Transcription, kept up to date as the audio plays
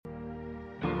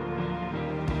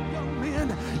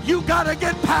You got to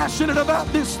get passionate about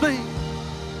this thing.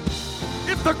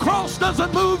 If the cross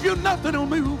doesn't move you, nothing will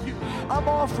move you. I'm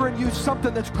offering you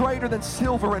something that's greater than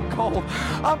silver and gold.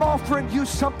 I'm offering you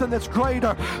something that's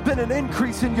greater than an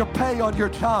increase in your pay on your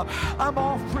job. I'm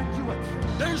offering you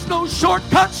There's no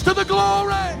shortcuts to the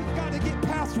glory. We've got to get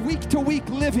past week-to-week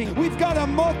living. We've got to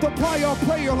multiply our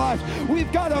prayer life.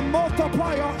 We've got to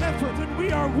multiply our effort. When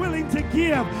we are willing to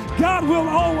give, God will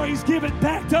always give it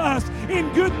back to us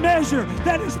in good measure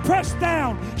that is pressed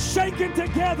down, shaken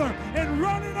together, and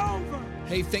running over.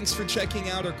 Hey, thanks for checking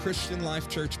out our Christian Life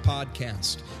Church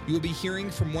podcast. You will be hearing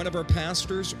from one of our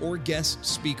pastors or guest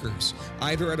speakers,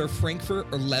 either at our Frankfort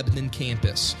or Lebanon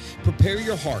campus. Prepare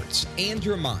your hearts and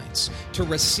your minds to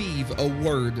receive a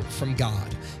word from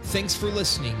God. Thanks for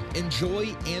listening.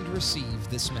 Enjoy and receive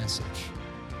this message.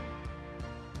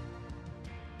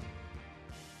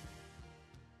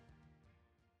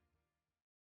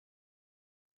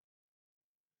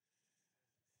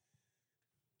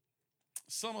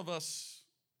 Some of us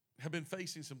have been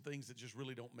facing some things that just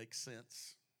really don't make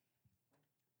sense.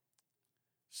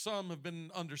 Some have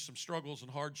been under some struggles and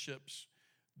hardships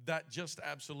that just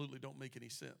absolutely don't make any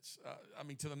sense.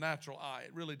 To the natural eye,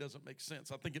 it really doesn't make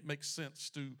sense. I think it makes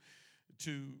sense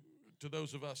to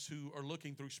those of us who are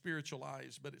looking through spiritual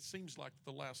eyes, but it seems like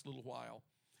the last little while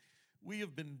we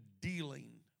have been dealing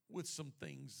with some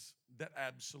things that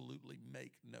absolutely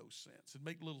make no sense. It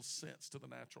make little sense to the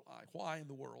natural eye. Why in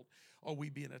the world are we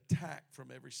being attacked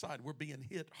from every side? We're being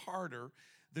hit harder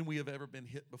than we have ever been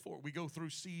hit before. We go through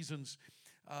seasons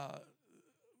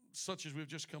such as we've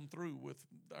just come through with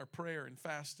our prayer and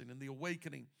fasting and the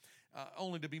awakening,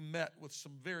 only to be met with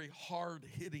some very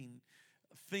hard-hitting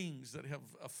things that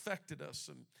have affected us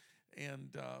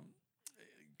and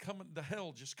the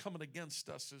hell just coming against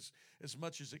us as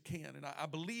much as it can. And I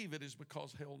believe it is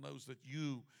because hell knows that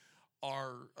you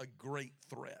are a great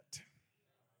threat.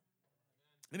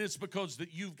 And it's because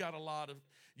that you've got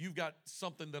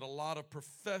something that a lot of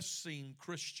professing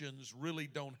Christians really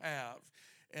don't have.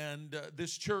 And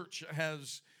this church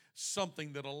has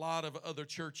something that a lot of other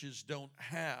churches don't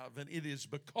have, and it is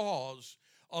because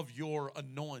of your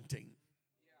anointing.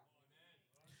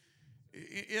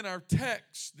 In our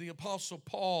text, the Apostle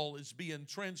Paul is being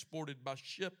transported by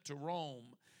ship to Rome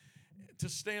to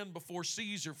stand before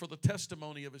Caesar for the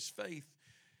testimony of his faith.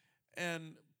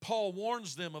 And Paul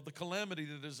warns them of the calamity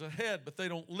that is ahead, but they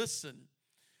don't listen.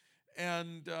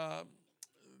 And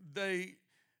they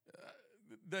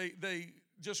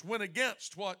just went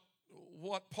against what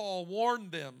Paul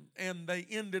warned them, and they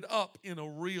ended up in a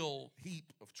real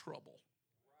heap of trouble.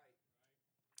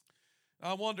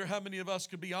 I wonder how many of us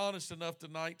could be honest enough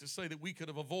tonight to say that we could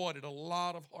have avoided a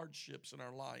lot of hardships in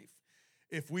our life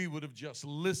if we would have just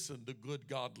listened to good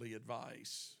godly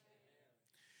advice.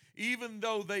 Even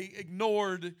though they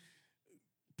ignored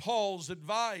Paul's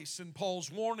advice and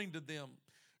Paul's warning to them,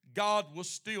 God was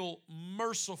still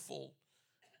merciful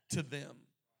to them.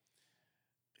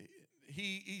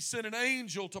 He sent an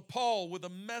angel to Paul with a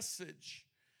message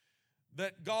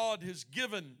that God has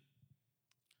given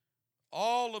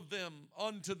all of them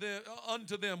unto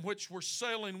them which were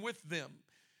sailing with them.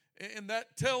 And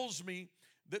that tells me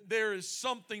that there is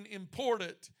something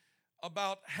important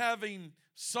about having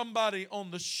somebody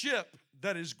on the ship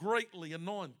that is greatly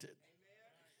anointed.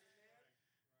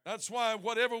 That's why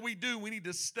whatever we do, we need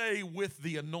to stay with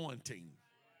the anointing.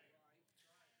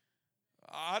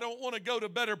 I don't want to go to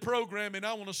better programming.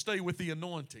 I want to stay with the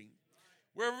anointing.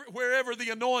 Wherever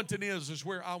the anointing is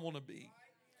where I want to be.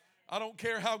 I don't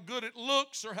care how good it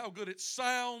looks or how good it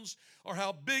sounds or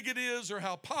how big it is or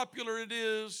how popular it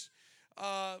is.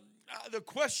 The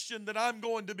question that I'm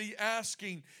going to be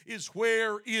asking is,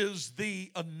 where is the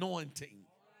anointing?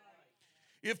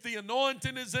 If the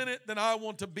anointing is in it, then I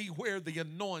want to be where the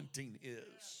anointing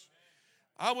is.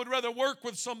 I would rather work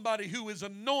with somebody who is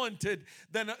anointed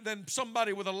than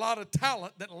somebody with a lot of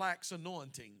talent that lacks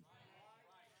anointing.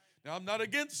 Now, I'm not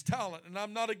against talent, and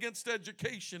I'm not against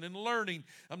education and learning.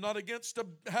 I'm not against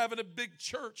having a big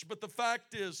church, but the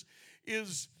fact is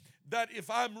that if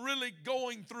I'm really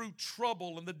going through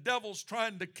trouble and the devil's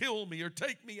trying to kill me or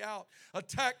take me out,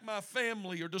 attack my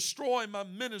family or destroy my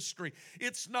ministry,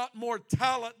 it's not more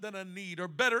talent than I need or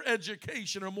better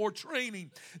education or more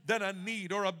training than I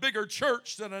need or a bigger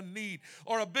church than I need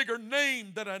or a bigger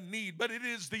name than I need, but it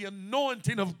is the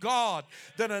anointing of God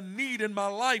that I need in my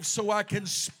life so I can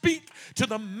speak to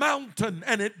the mountain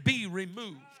and it be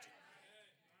removed.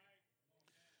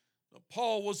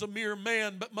 Paul was a mere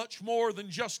man, but much more than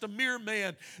just a mere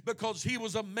man, because he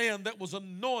was a man that was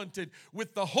anointed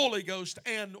with the Holy Ghost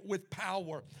and with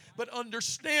power. But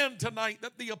understand tonight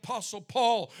that the Apostle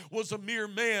Paul was a mere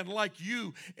man like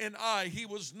you and I. He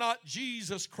was not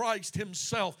Jesus Christ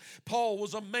himself. Paul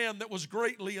was a man that was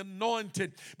greatly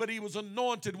anointed, but he was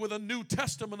anointed with a New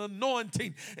Testament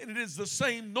anointing, and it is the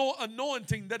same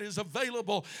anointing that is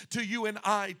available to you and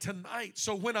I tonight.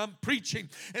 So when I'm preaching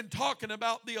and talking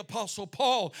about the Apostle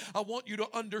Paul, I want you to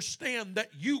understand that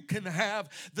you can have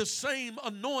the same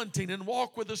anointing and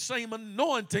walk with the same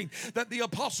anointing that the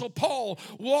Apostle Paul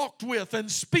walked with, and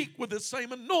speak with the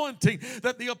same anointing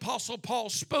that the Apostle Paul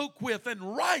spoke with,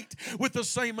 and write with the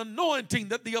same anointing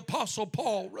that the Apostle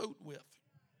Paul wrote with.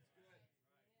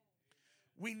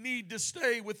 We need to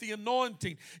stay with the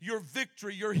anointing. Your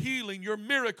victory, your healing, your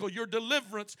miracle, your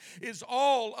deliverance is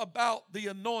all about the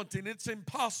anointing. It's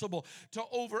impossible to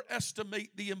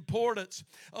overestimate the importance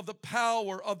of the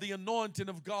power of the anointing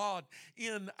of God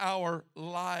in our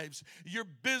lives. Your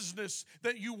business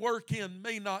that you work in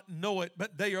may not know it,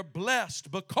 but they are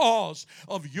blessed because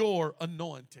of your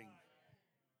anointing.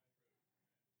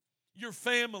 Your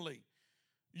family,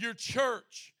 your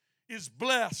church is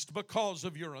blessed because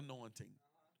of your anointing.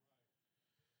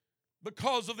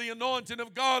 Because of the anointing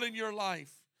of God in your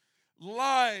life,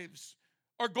 lives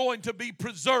are going to be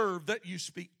preserved that you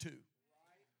speak to.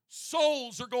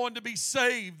 Souls are going to be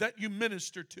saved that you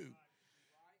minister to.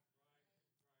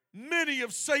 Many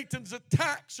of Satan's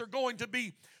attacks are going to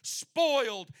be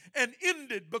spoiled and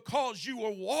ended because you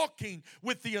are walking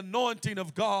with the anointing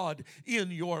of God in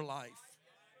your life.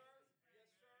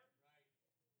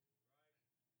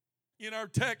 In our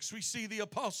text, we see the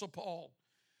Apostle Paul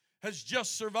has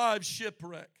just survived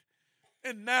shipwreck,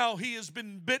 and now he has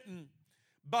been bitten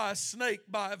by a snake,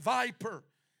 by a viper.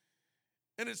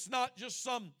 And it's not just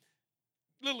some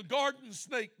little garden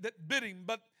snake that bit him,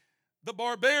 but the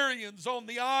barbarians on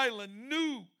the island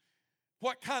knew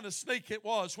what kind of snake it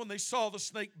was when they saw the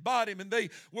snake bite him, and they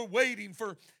were waiting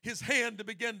for his hand to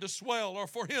begin to swell or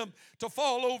for him to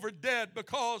fall over dead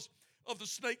because of the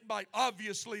snake bite.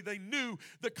 Obviously, they knew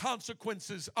the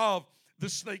consequences of the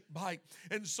snake bite.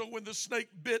 And so when the snake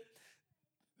bit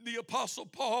the Apostle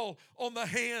Paul on the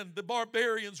hand, the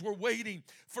barbarians were waiting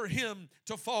for him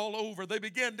to fall over. They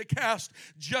began to cast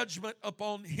judgment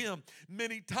upon him.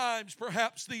 Many times,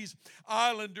 perhaps these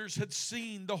islanders had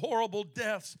seen the horrible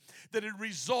deaths that had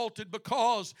resulted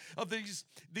because of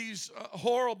these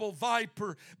horrible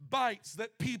viper bites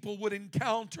that people would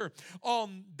encounter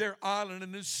on their island.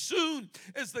 And as soon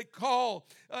as they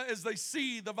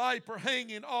see the viper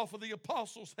hanging off of the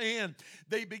apostle's hand,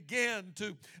 they began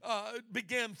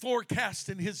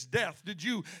forecasting his death. Did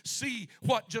you see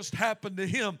what just happened to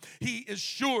him? He is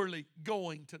surely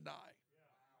going to die.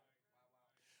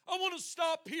 I want to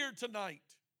stop here tonight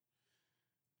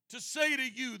to say to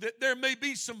you that there may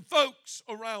be some folks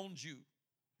around you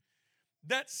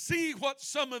that see what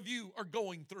some of you are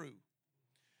going through,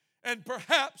 and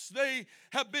perhaps they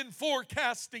have been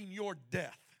forecasting your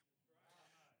death.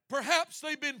 Perhaps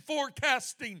they've been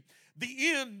forecasting the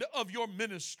end of your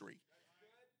ministry,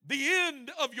 the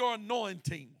end of your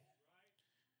anointing.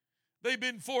 They've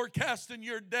been forecasting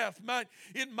your death.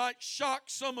 It might shock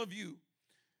some of you,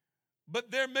 but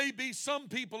there may be some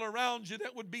people around you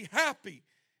that would be happy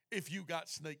if you got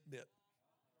snake bit.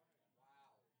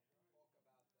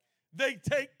 They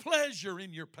take pleasure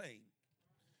in your pain.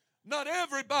 Not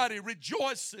everybody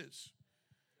rejoices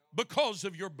because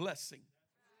of your blessing.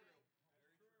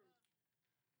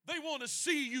 They want to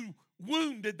see you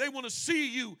wounded. They want to see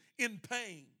you in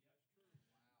pain.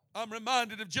 I'm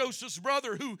reminded of Joseph's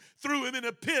brother who threw him in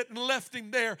a pit and left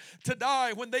him there to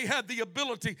die when they had the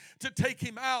ability to take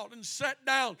him out, and sat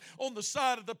down on the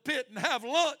side of the pit and have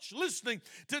lunch listening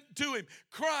to him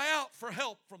cry out for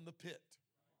help from the pit.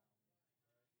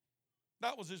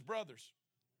 That was his brothers.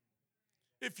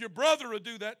 If your brother would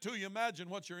do that to you, imagine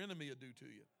what your enemy would do to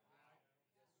you.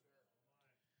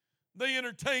 They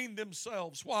entertained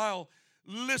themselves while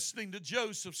listening to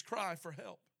Joseph's cry for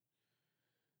help.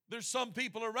 There's some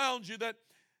people around you that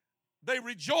they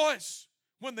rejoice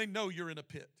when they know you're in a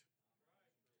pit.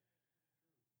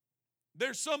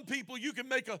 There's some people you can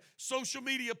make a social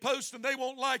media post and they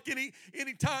won't like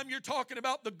any time you're talking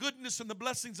about the goodness and the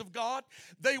blessings of God.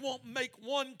 They won't make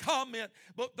one comment,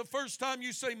 but the first time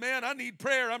you say, man, I need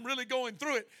prayer, I'm really going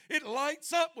through it, it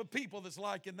lights up with people that's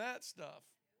liking that stuff.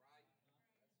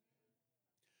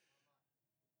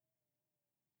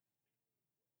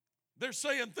 They're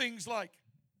saying things like,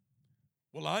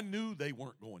 well, I knew they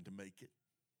weren't going to make it.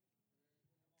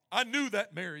 I knew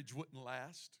that marriage wouldn't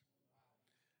last.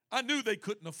 I knew they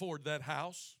couldn't afford that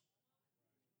house.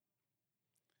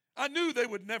 I knew they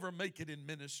would never make it in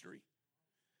ministry.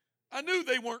 I knew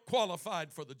they weren't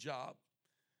qualified for the job.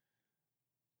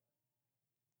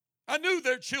 I knew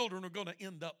their children were going to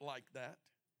end up like that.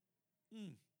 I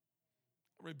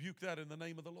rebuke that in the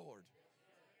name of the Lord.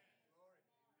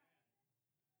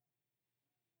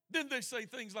 Then they say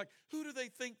things like, who do they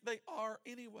think they are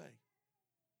anyway?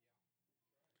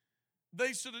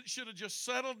 They should have just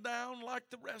settled down like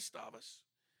the rest of us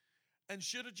and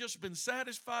should have just been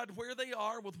satisfied where they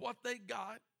are with what they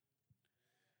got.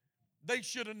 They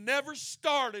should have never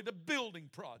started a building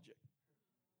project.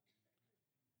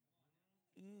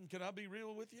 Can I be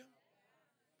real with you?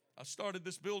 I started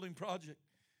this building project.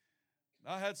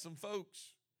 I had some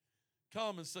folks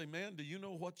come and say, man, do you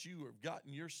know what you have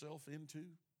gotten yourself into?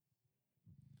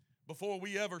 Before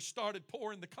we ever started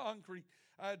pouring the concrete,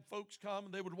 I had folks come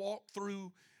and they would walk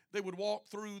through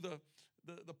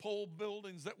the pole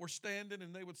buildings that were standing,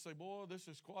 and they would say, boy, this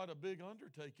is quite a big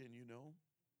undertaking, you know.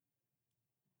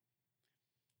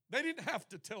 They didn't have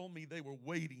to tell me they were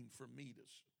waiting for me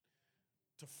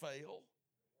to fail.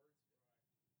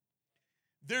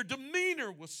 Their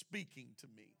demeanor was speaking to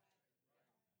me.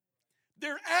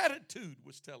 Their attitude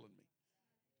was telling me.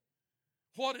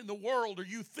 What in the world are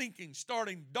you thinking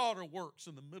starting Daughter Works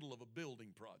in the middle of a building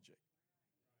project?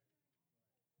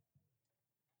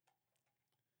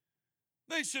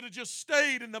 They should have just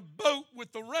stayed in the boat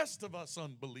with the rest of us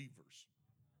unbelievers.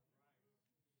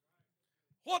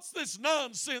 What's this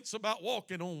nonsense about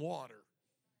walking on water?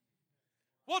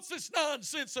 What's this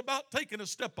nonsense about taking a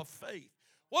step of faith?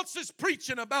 What's this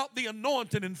preaching about the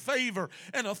anointing and favor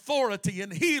and authority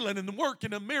and healing and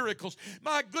working of miracles?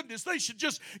 My goodness, they should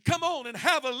just come on and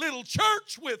have a little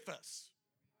church with us.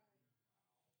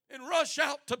 And rush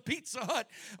out to Pizza Hut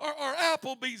or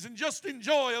Applebee's and just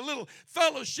enjoy a little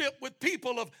fellowship with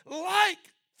people of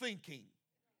like thinking.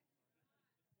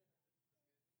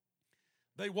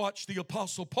 They watched the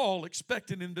Apostle Paul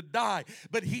expecting him to die,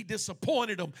 but he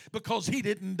disappointed them because he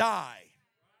didn't die.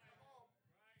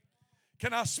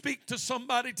 Can I speak to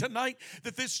somebody tonight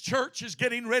that this church is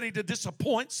getting ready to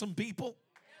disappoint some people?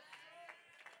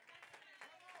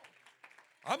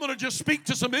 I'm going to just speak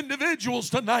to some individuals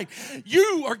tonight.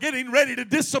 You are getting ready to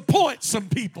disappoint some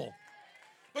people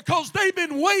because they've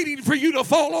been waiting for you to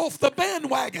fall off the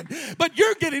bandwagon. But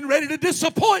you're getting ready to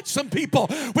disappoint some people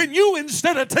when you,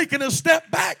 instead of taking a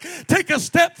step back, take a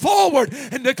step forward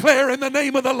and declare in the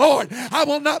name of the Lord, I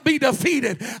will not be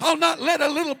defeated. I'll not let a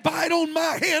little bite on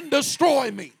my hand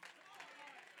destroy me.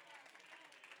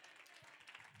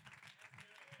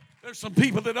 There's some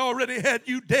people that already had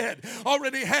you dead,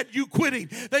 already had you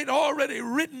quitting. They'd already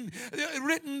written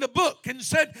the book and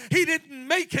said he didn't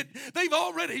make it. They've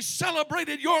already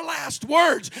celebrated your last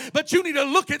words. But you need to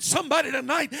look at somebody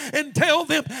tonight and tell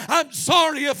them, I'm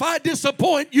sorry if I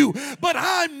disappoint you, but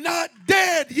I'm not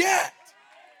dead yet.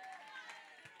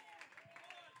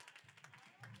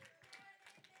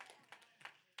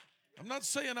 I'm not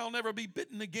saying I'll never be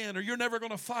bitten again, or you're never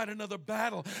going to fight another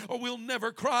battle, or we'll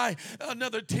never cry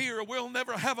another tear, or we'll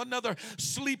never have another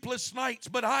sleepless night.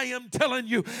 But I am telling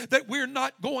you that we're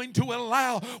not going to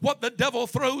allow what the devil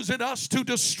throws at us to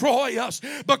destroy us,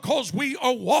 because we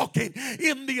are walking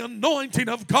in the anointing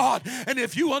of God. And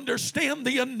if you understand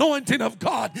the anointing of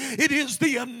God, it is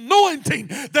the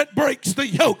anointing that breaks the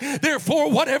yoke.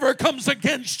 Therefore, whatever comes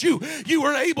against you, you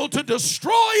are able to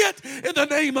destroy it in the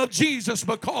name of Jesus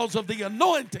because of the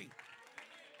anointing.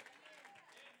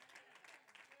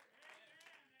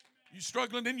 You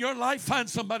struggling in your life? Find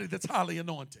somebody that's highly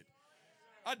anointed.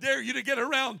 I dare you to get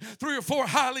around 3 or 4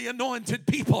 highly anointed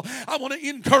people. I want to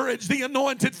encourage the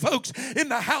anointed folks in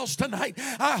the house tonight.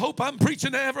 I hope I'm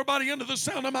preaching to everybody under the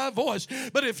sound of my voice.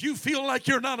 But if you feel like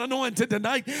you're not anointed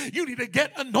tonight, you need to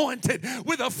get anointed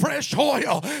with a fresh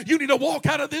oil. You need to walk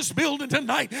out of this building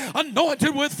tonight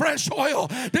anointed with fresh oil,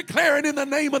 declaring in the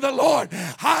name of the Lord,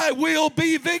 I will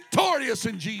be victorious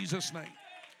in Jesus' name.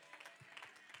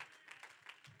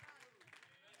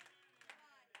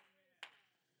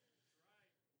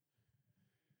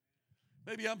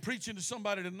 Maybe I'm preaching to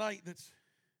somebody tonight that's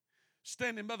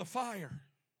standing by the fire.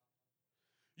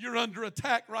 You're under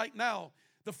attack right now.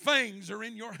 The fangs are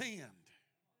in your hand.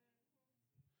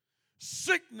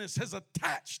 Sickness has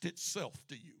attached itself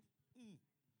to you.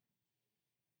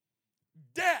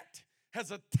 Debt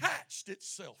has attached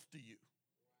itself to you.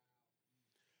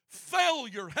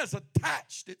 Failure has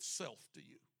attached itself to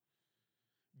you.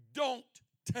 Don't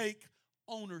take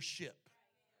ownership.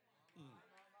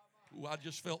 Ooh, I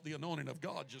just felt the anointing of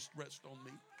God just rest on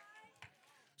me.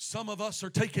 Some of us are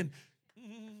taking,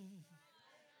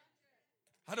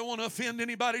 I don't want to offend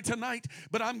anybody tonight,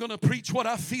 but I'm going to preach what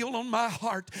I feel on my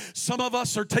heart. Some of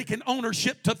us are taking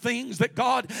ownership to things that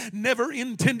God never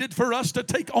intended for us to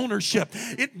take ownership.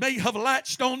 It may have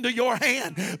latched onto your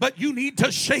hand, but you need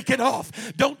to shake it off.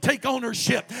 Don't take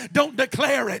ownership. Don't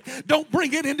declare it. Don't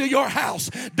bring it into your house.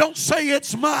 Don't say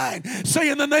it's mine. Say,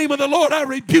 in the name of the Lord, I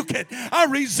rebuke it. I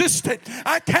resist it.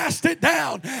 I cast it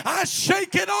down. I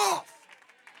shake it off.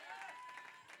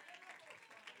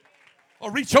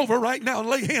 Or reach over right now and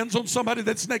lay hands on somebody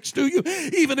that's next to you,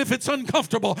 even if it's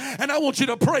uncomfortable. And I want you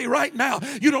to pray right now.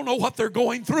 You don't know what they're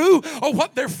going through or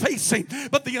what they're facing,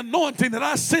 but the anointing that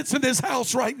I sense in this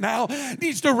house right now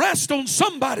needs to rest on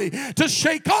somebody to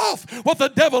shake off what the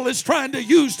devil is trying to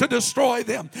use to destroy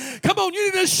them. Come on, you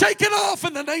need to shake it off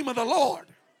in the name of the Lord.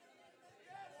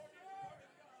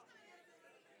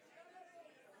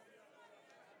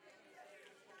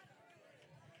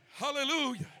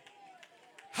 Hallelujah.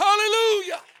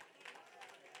 Hallelujah.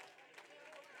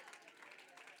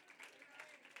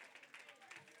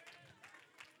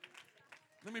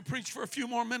 Let me preach for a few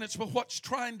more minutes, but what's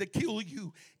trying to kill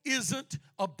you isn't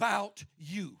about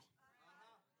you.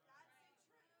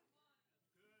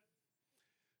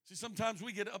 See, sometimes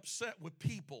we get upset with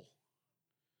people,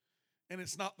 and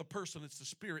it's not the person, it's the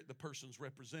spirit the person's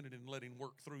represented and letting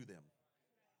work through them.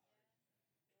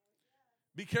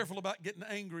 Be careful about getting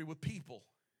angry with people.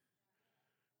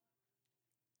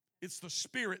 It's the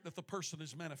spirit that the person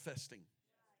is manifesting.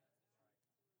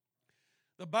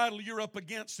 The battle you're up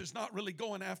against is not really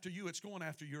going after you, it's going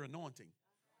after your anointing.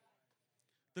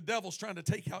 The devil's trying to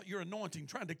take out your anointing,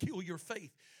 trying to kill your faith,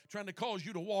 trying to cause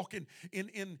you to walk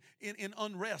in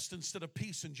unrest instead of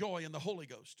peace and joy in the Holy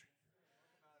Ghost.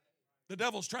 The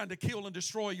devil's trying to kill and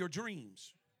destroy your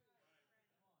dreams.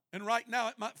 And right now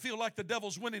it might feel like the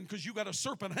devil's winning because you got a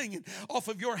serpent hanging off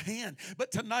of your hand. But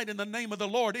tonight, in the name of the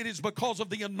Lord, it is because of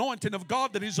the anointing of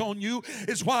God that is on you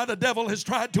is why the devil has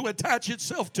tried to attach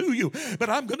itself to you. But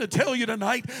I'm going to tell you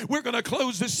tonight, we're going to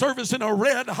close this service in a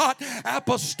red hot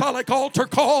apostolic altar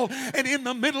call. And in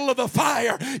the middle of the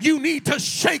fire, you need to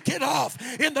shake it off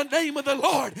in the name of the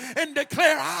Lord and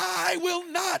declare, I will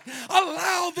not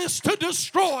allow this to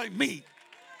destroy me.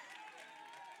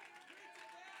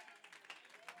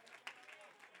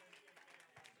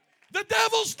 The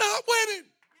devil's not winning.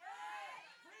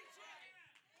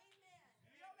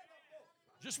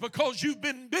 Just because you've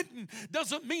been bitten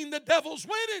doesn't mean the devil's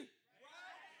winning.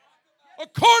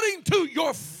 According to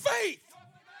your faith,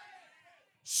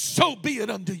 so be it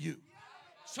unto you.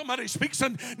 Somebody speaks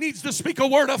and needs to speak a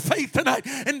word of faith tonight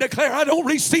and declare, I don't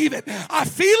receive it. I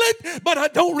feel it, but I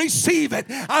don't receive it.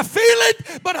 I feel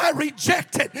it, but I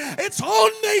reject it. It's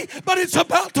on me, but it's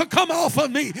about to come off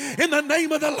of me. In the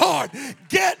name of the Lord,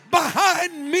 get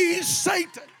behind me,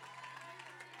 Satan.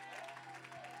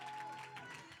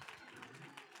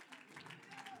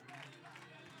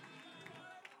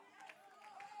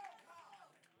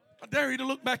 I dare you to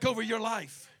look back over your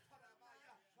life.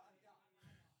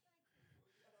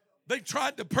 They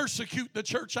tried to persecute the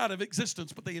church out of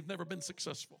existence, but they have never been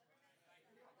successful.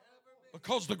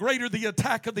 Because the greater the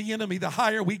attack of the enemy, the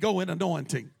higher we go in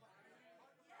anointing.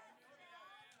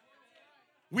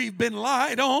 We've been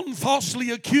lied on,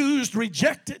 falsely accused,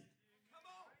 rejected.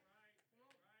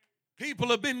 People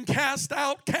have been cast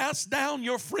out, cast down.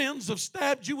 Your friends have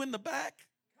stabbed you in the back.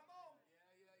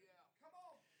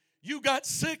 You got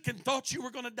sick and thought you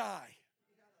were going to die.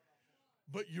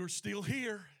 But you're still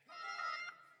here.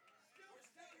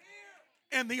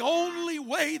 And the only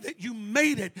way that you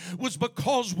made it was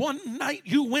because one night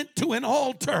you went to an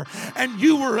altar and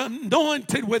you were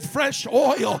anointed with fresh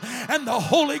oil, and the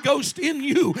Holy Ghost in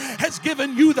you has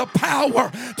given you the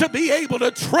power to be able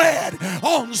to tread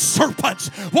on serpents.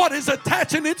 What is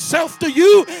attaching itself to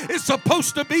you is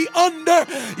supposed to be under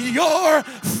your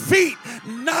feet,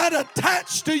 not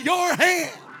attached to your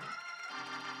hand.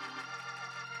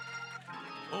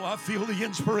 Oh, I feel the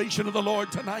inspiration of the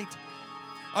Lord tonight.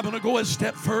 I'm going to go a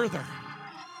step further.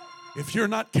 If you're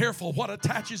not careful, what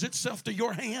attaches itself to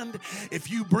your hand, if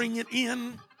you bring it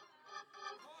in,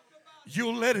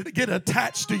 you'll let it get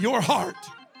attached to your heart.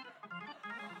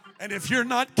 And if you're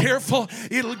not careful,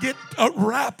 it'll get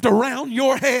wrapped around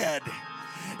your head.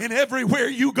 And everywhere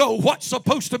you go, what's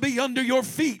supposed to be under your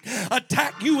feet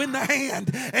attack you in the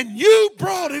hand, and you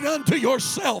brought it unto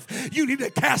yourself. You need to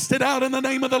cast it out in the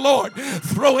name of the Lord.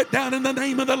 Throw it down in the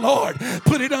name of the Lord.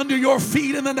 Put it under your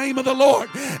feet in the name of the Lord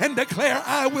and declare,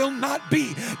 I will not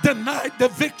be denied the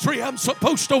victory I'm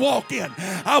supposed to walk in.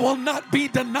 I will not be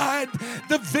denied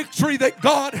the victory that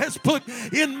God has put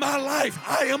in my life.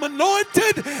 I am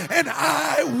anointed and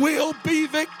I will be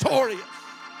victorious.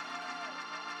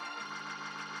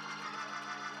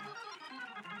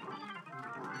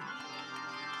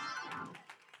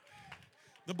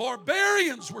 The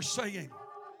barbarians were saying,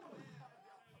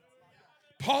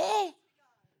 Paul,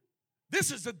 this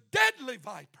is a deadly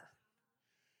viper.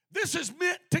 This is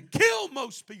meant to kill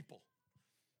most people.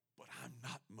 But I'm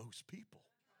not most people.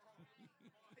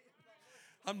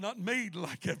 I'm not made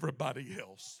like everybody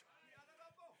else.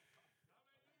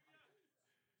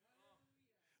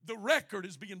 The record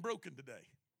is being broken today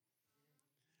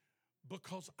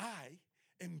because I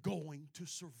am going to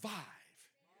survive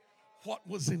what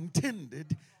was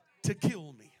intended to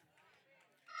kill me.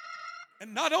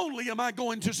 And not only am I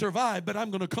going to survive, but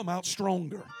I'm going to come out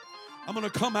stronger. I'm going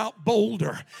to come out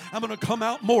bolder. I'm going to come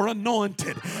out more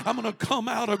anointed. I'm going to come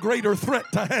out a greater threat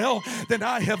to hell than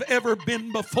I have ever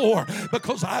been before,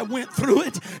 because I went through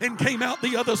it and came out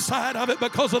the other side of it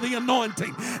because of the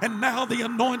anointing. And now the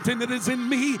anointing that is in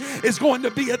me is going to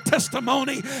be a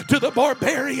testimony to the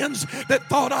barbarians that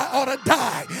thought I ought to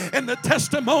die. And the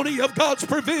testimony of God's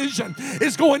provision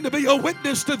is going to be a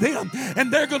witness to them.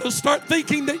 And they're going to start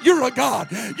thinking that you're a God.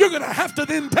 You're going to have to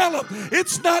then tell them,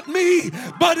 it's not me,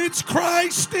 but it's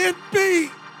Christ in me.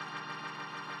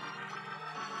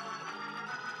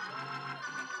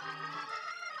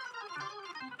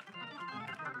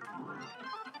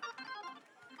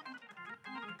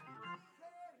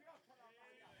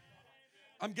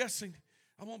 I'm guessing,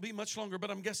 I won't be much longer,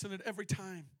 but I'm guessing that every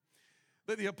time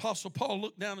that the Apostle Paul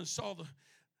looked down and saw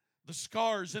the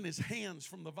scars in his hands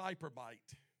from the viper bite,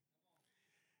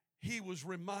 he was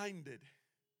reminded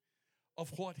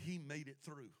of what he made it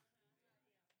through.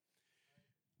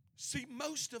 See,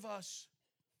 most of us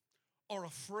are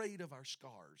afraid of our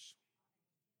scars.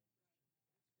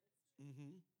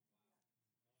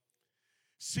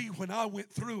 See, when I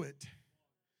went through it,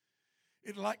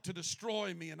 it liked to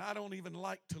destroy me, and I don't even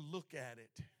like to look at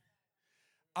it.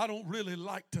 I don't really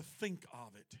like to think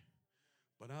of it.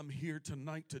 But I'm here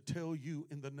tonight to tell you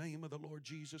in the name of the Lord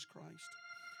Jesus Christ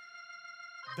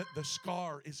that the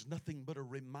scar is nothing but a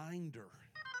reminder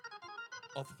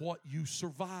of what you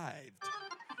survived.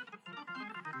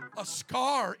 A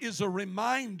scar is a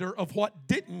reminder of what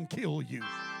didn't kill you.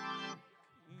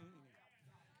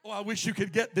 Oh, I wish you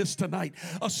could get this tonight.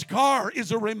 A scar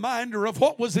is a reminder of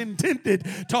what was intended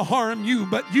to harm you,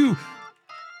 but you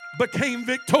became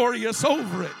victorious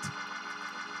over it.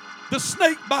 The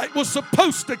snake bite was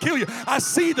supposed to kill you. I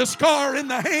see the scar in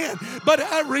the hand, but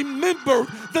I remember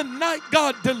the night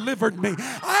God delivered me.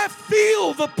 I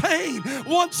feel the pain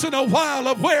once in a while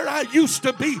of where I used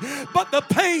to be, but the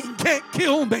pain can't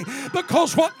kill me,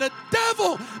 because what the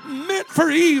devil meant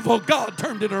for evil, God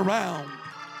turned it around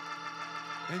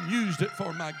and used it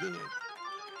for my good.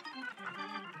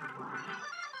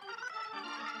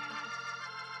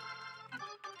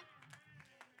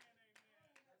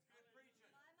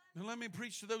 Now let me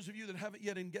preach to those of you that haven't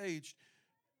yet engaged,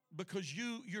 because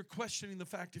you're questioning the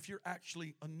fact if you're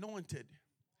actually anointed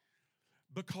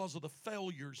because of the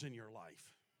failures in your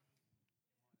life.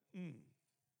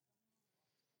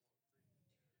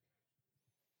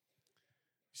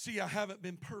 See, I haven't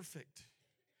been perfect.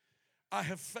 I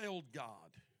have failed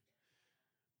God.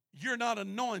 You're not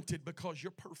anointed because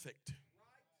you're perfect.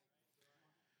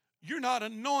 You're not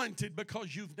anointed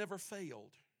because you've never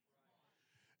failed.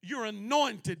 You're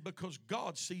anointed because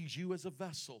God sees you as a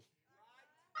vessel.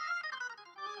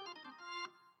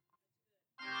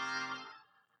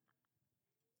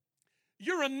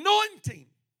 Your anointing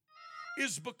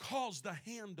is because the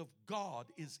hand of God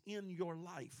is in your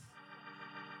life.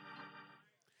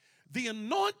 The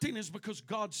anointing is because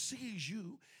God sees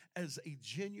you as a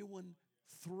genuine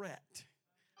threat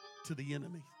to the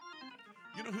enemy.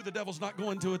 You know who the devil's not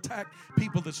going to attack?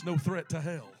 People that's no threat to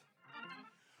hell.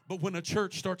 But when a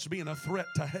church starts being a threat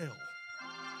to hell,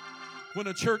 when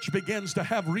a church begins to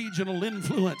have regional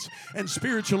influence and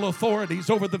spiritual authorities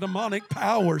over the demonic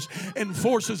powers and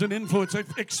forces and influence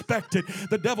expected,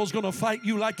 the devil's going to fight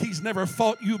you like he's never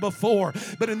fought you before.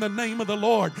 But in the name of the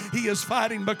Lord, he is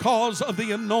fighting because of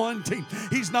the anointing.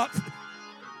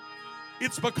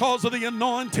 It's because of the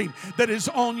anointing that is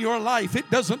on your life. It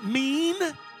doesn't mean,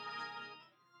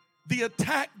 the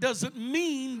attack doesn't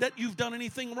mean that you've done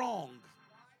anything wrong.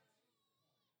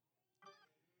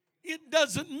 It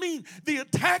doesn't mean, the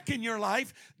attack in your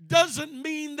life doesn't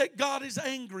mean that God is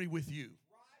angry with you.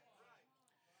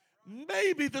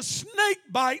 Maybe the snake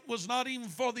bite was not even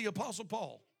for the Apostle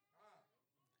Paul.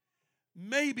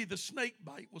 Maybe the snake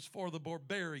bite was for the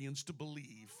barbarians to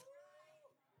believe.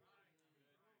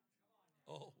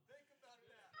 Oh,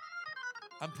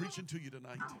 I'm preaching to you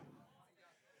tonight.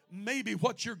 Maybe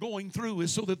what you're going through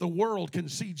is so that the world can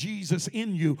see Jesus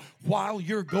in you while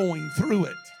you're going through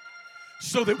it.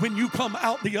 so that when you come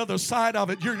out the other side of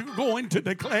it, you're going to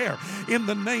declare in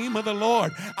the name of the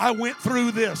Lord, I went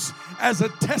through this as a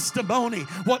testimony.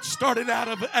 What started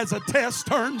out as a test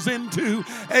turns into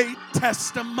a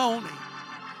testimony.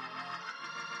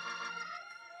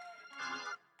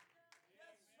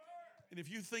 And if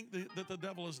you think that the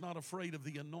devil is not afraid of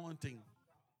the anointing,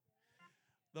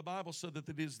 the Bible said that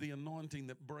it is the anointing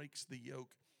that breaks the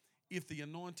yoke. If the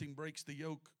anointing breaks the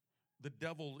yoke, the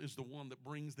devil is the one that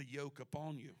brings the yoke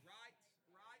upon you. Right.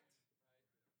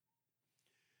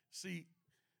 See,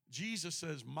 Jesus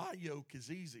says, my yoke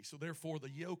is easy. So therefore, the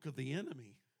yoke of the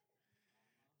enemy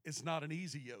is not an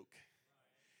easy yoke.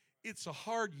 It's a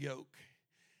hard yoke,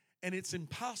 and it's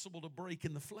impossible to break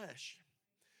in the flesh.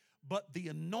 But the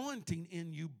anointing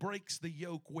in you breaks the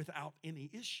yoke without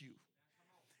any issue.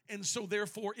 And so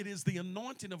therefore, it is the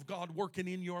anointing of God working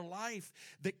in your life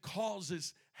that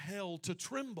causes hell to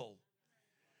tremble.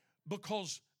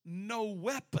 Because no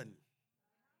weapon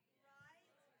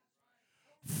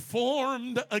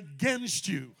formed against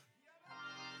you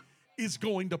is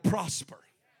going to prosper.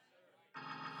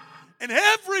 And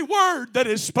every word that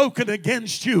is spoken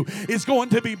against you is going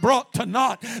to be brought to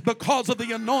naught because of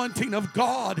the anointing of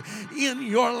God in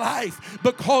your life,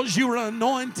 because you are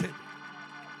anointed.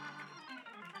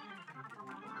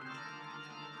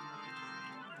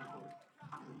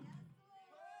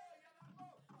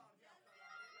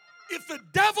 If the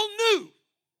devil knew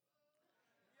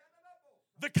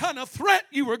the kind of threat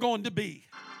you were going to be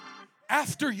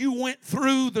after you went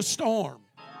through the storm,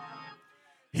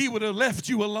 he would have left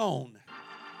you alone.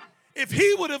 If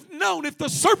he would have known, if the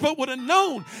serpent would have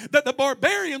known that the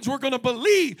barbarians were going to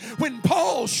believe when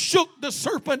Paul shook the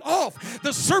serpent off,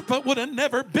 the serpent would have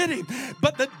never bit him.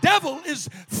 But the devil is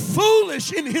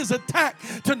foolish in his attack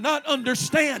to not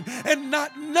understand and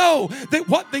not know that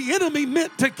what the enemy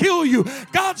meant to kill you,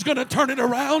 God's going to turn it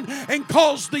around and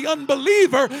cause the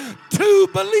unbeliever to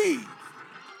believe.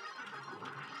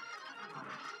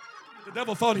 The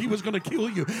devil thought he was going to kill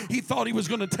you. He thought he was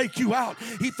going to take you out.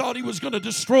 He thought he was going to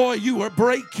destroy you or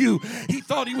break you. He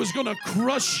thought he was going to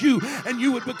crush you and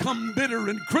you would become bitter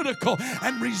and critical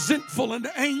and resentful and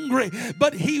angry.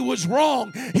 But he was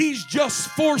wrong. He's just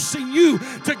forcing you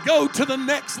to go to the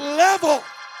next level.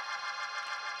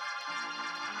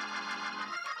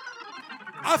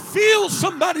 I feel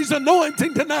somebody's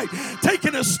anointing tonight,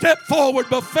 taking a step forward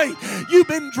by faith. You've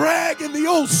been dragging the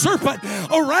old serpent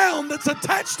around that's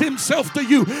attached himself to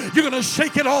you. You're going to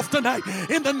shake it off tonight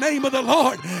in the name of the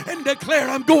Lord and declare,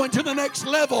 I'm going to the next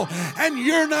level. And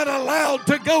you're not allowed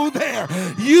to go there.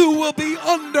 You will be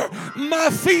under my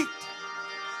feet.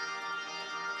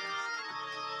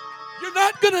 You're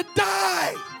not going to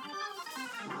die.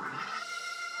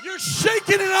 You're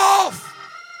shaking it off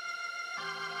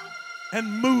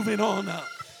and moving on up.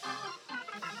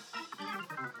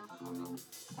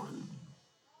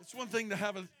 It's one thing to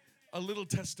have a little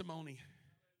testimony,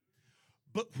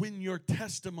 but when your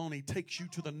testimony takes you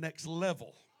to the next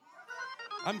level,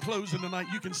 I'm closing tonight.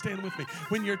 You can stand with me.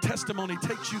 When your testimony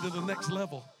takes you to the next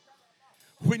level,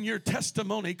 when your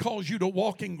testimony calls you to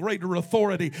walk in greater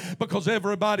authority because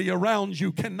everybody around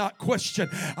you cannot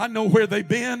question. I know where they've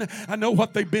been. I know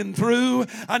what they've been through.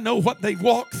 I know what they've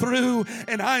walked through,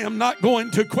 and I am not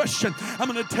going to question.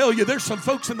 I'm going to tell you, there's some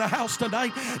folks in the house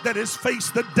tonight that has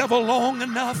faced the devil long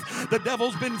enough. The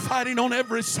devil's been fighting on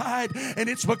every side, and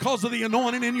it's because of the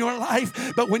anointing in your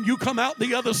life. But when you come out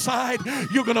the other side,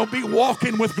 you're going to be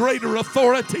walking with greater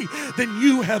authority than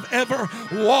you have ever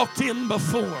walked in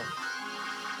before.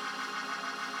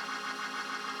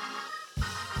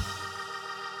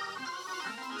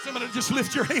 Somebody just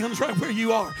lift your hands right where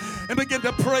you are and begin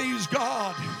to praise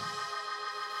God,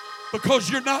 because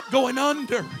you're not going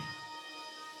under,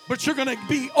 but you're going to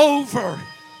be over.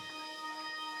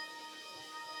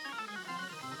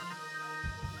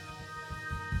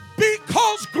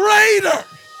 Because greater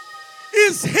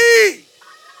is He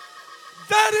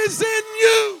that is in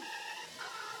you.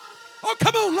 Oh,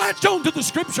 come on, latch on to the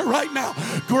scripture right now.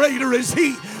 Greater is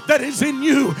He that is in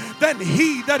you than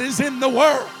he that is in the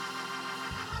world.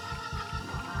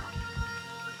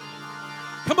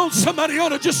 Come on, somebody ought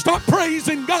to just start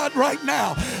praising God right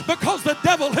now, because the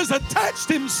devil has attached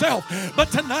himself. But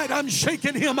tonight I'm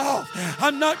shaking him off.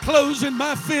 I'm not closing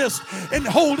my fist and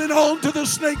holding on to the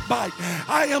snake bite.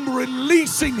 I am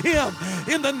releasing him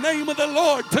in the name of the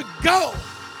Lord to go.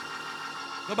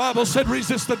 The Bible said,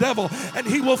 resist the devil and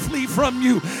he will flee from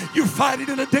you. You're fighting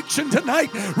an addiction tonight.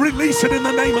 Release it in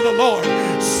the name of the Lord.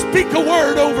 Speak a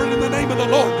word over it in the name of the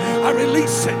Lord. I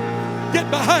release it. Get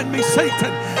behind me,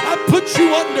 Satan. I put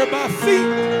you under my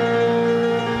feet.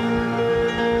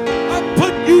 I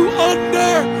put you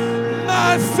under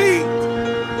my feet.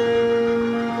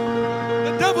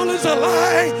 devil is a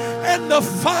lie and the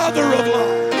father of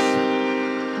lies.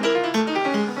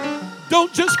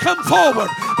 Don't just come forward,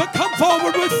 but come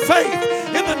forward with faith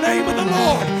in the name of the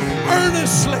Lord.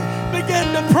 Earnestly begin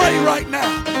to pray right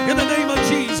now in the name of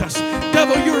Jesus.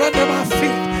 Devil, you're under my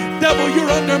feet. Devil, you're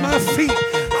under my feet.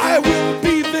 I will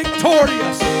be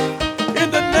victorious in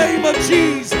the name of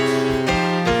Jesus.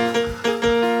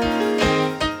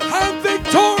 I'm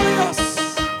victorious.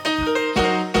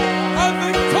 I'm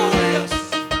victorious.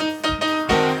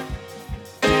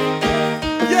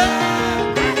 Yeah.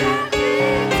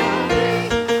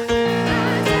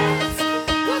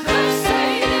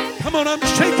 Come on, I'm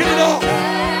shaking it off.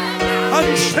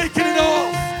 I'm shaking it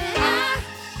off.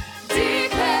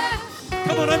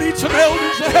 Come on, I need some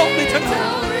elders to help me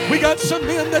tonight. We got some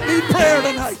men that need prayer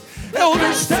tonight.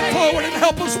 Elders, step forward and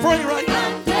help us pray right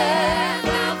now.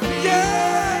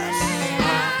 Yes,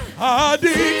 I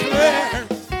declare.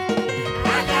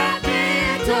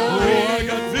 Oh, I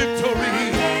got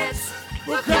victory.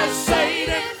 Because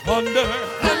Satan Under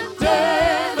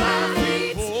my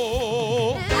feet.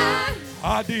 Oh,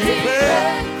 I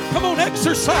declare. Come on,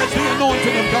 exercise the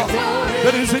anointing of God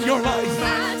that is in your life.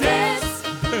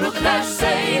 Because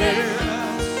Satan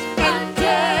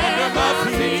under my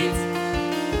feet.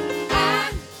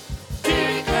 I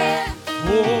declare.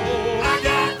 Oh, I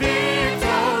got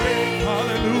victory.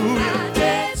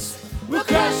 hallelujah.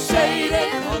 Because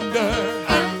Satan Under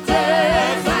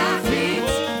my feet.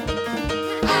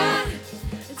 I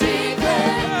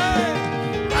declare.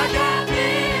 I got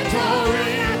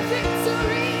victory.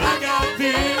 I got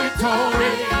victory. I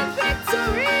got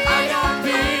victory. I got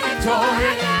victory. I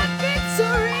got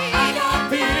victory. I got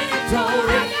victory.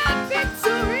 I got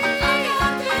victory. I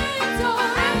got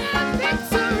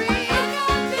victory.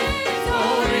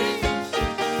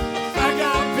 I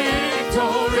got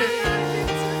victory.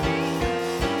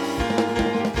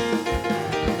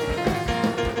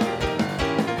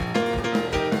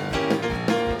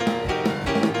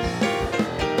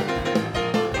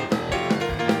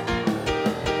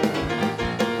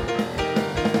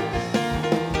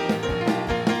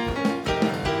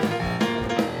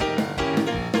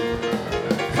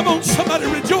 Come on, somebody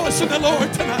rejoice in the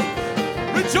Lord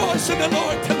tonight. Rejoice in the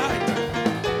Lord tonight.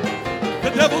 The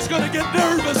devil's going to get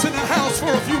nervous in the house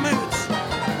for a few minutes.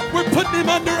 We're putting him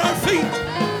under our feet.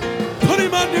 Put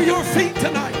him under your feet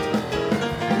tonight.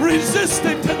 Resist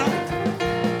him tonight.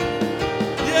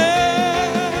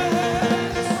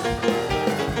 Yes.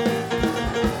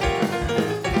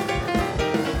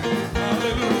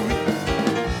 Hallelujah.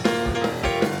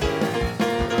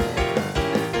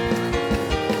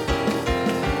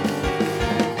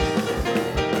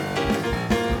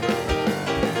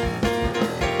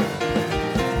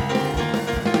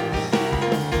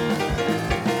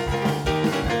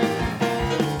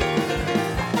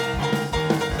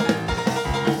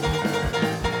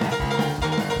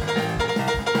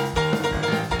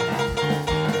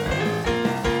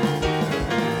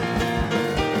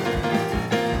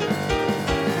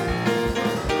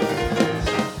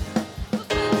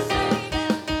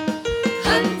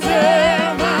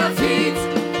 Under my feet,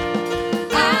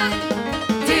 I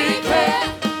declare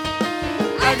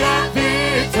I got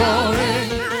victory.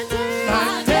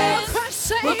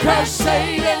 Because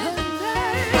Satan